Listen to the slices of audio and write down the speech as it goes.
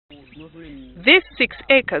These 6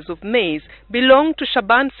 acres of maize belong to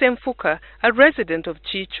Shaban Semfuka, a resident of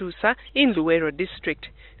Chichusa in Luweero district.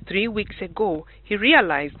 3 weeks ago, he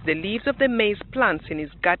realized the leaves of the maize plants in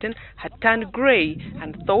his garden had turned grey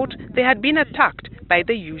and thought they had been attacked by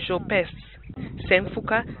the usual pests.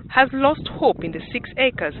 Semfuka has lost hope in the 6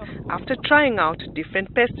 acres after trying out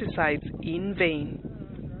different pesticides in vain.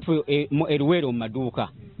 Luweero maduuka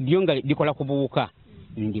byonga bikola kubuuka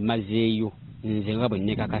ndi mazeeyo nze nga bwe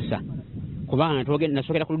nekakasa kubanga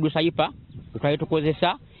nasokera ku ludusayipa twali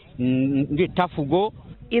tukozesa ndi tafugo.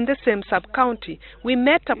 In the same sub-county, we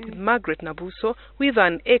met up with Margaret Nabuso with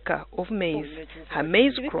an acre of maize. Her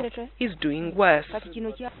maize crop is doing worse.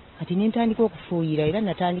 Kati nintandika okufuuyira era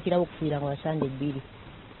natandikirawo okufuuyira nga wasande 2.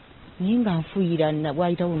 Naye nga nfuuyira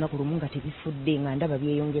bwayitawo olunaku lumu nga tebifudde nga ndaba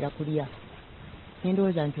byeyongera kulya.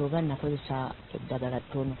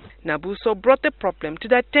 Nabuso brought the problem to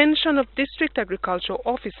the attention of district agricultural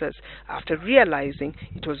officers after realizing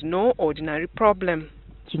it was no ordinary problem.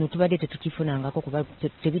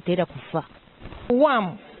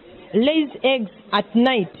 Worm lays eggs at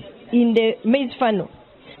night in the maize funnel.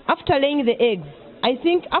 After laying the eggs, I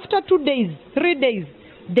think after 2 days, 3 days,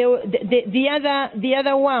 the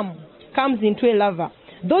other worm comes into a larva.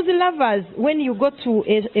 Those larvas, when you go to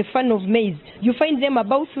a funnel of maize, you find them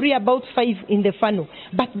about 3, about 5 in the funnel.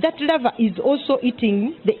 But that larva is also it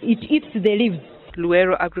eats the leaves.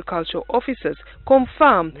 Luweero agricultural officers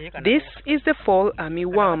confirm this is the fall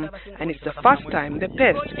armyworm, and it's the first time the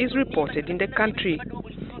pest is reported in the country.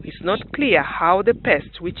 It's not clear how the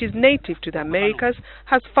pest, which is native to the Americas,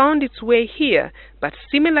 has found its way here, but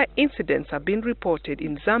similar incidents have been reported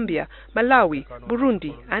in Zambia, Malawi,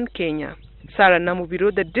 Burundi, and Kenya. Sarah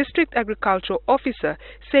Namubiro, the district agricultural officer,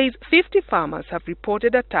 says 50 farmers have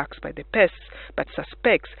reported attacks by the pests, but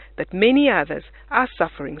suspects that many others are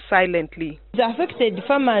suffering silently. The affected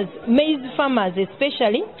farmers, maize farmers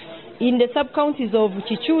especially, in the sub-counties of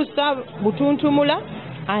Chichusa, Butuntumula,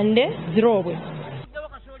 and Zirowe.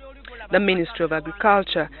 The Ministry of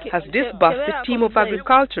Agriculture has disbursed a team of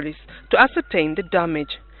agriculturists to ascertain the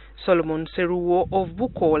damage. Solomon Seruwo of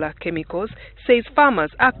Bukola Chemicals says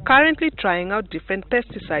farmers are currently trying out different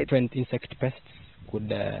pesticides. Different insect pests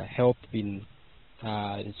could help in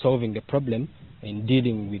solving the problem in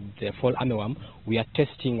dealing with the fall armyworm. We are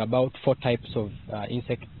testing about 4 types of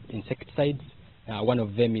insecticides. One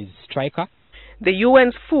of them is Striker. The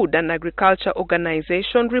UN's Food and Agriculture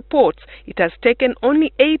Organization reports it has taken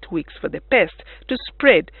only 8 weeks for the pest to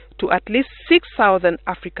spread to at least 6,000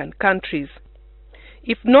 African countries.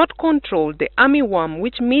 If not controlled, the armyworm,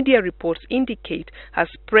 which media reports indicate has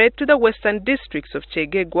spread to the western districts of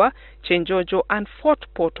Chegegwa, Chenjojo and Fort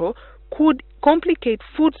Portal, could complicate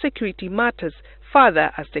food security matters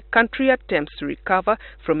further as the country attempts to recover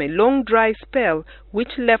from a long dry spell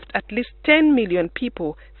which left at least 10 million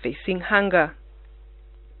people facing hunger.